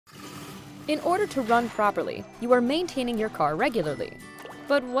In order to run properly, you are maintaining your car regularly.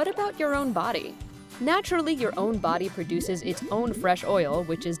 But what about your own body? Naturally, your own body produces its own fresh oil,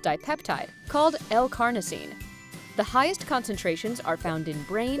 which is dipeptide, called L-Carnosine. The highest concentrations are found in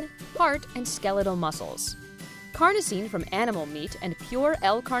brain, heart, and skeletal muscles. Carnosine from animal meat and pure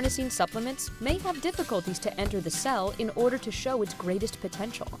L-Carnosine supplements may have difficulties to enter the cell in order to show its greatest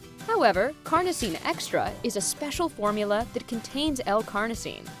potential. However, Karnozin Extra is a special formula that contains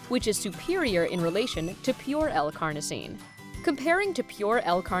L-Carnosine, which is superior in relation to pure L-Carnosine. Comparing to pure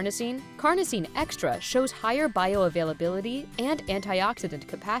L-Carnosine, Karnozin Extra shows higher bioavailability and antioxidant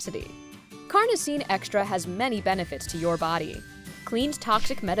capacity. Karnozin Extra has many benefits to your body. Cleans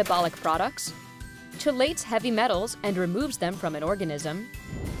toxic metabolic products, chelates heavy metals and removes them from an organism,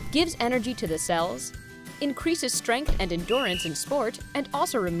 gives energy to the cells, increases strength and endurance in sport and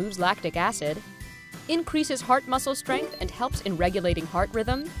also removes lactic acid, increases heart muscle strength and helps in regulating heart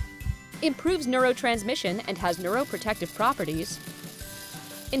rhythm, improves neurotransmission and has neuroprotective properties,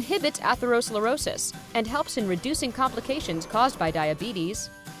 inhibits atherosclerosis and helps in reducing complications caused by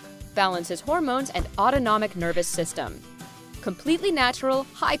diabetes, balances hormones and autonomic nervous system. Completely natural,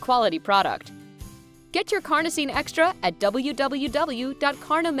 high-quality product. Get your Karnozin Extra at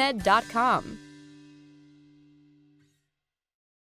www.carnomed.com.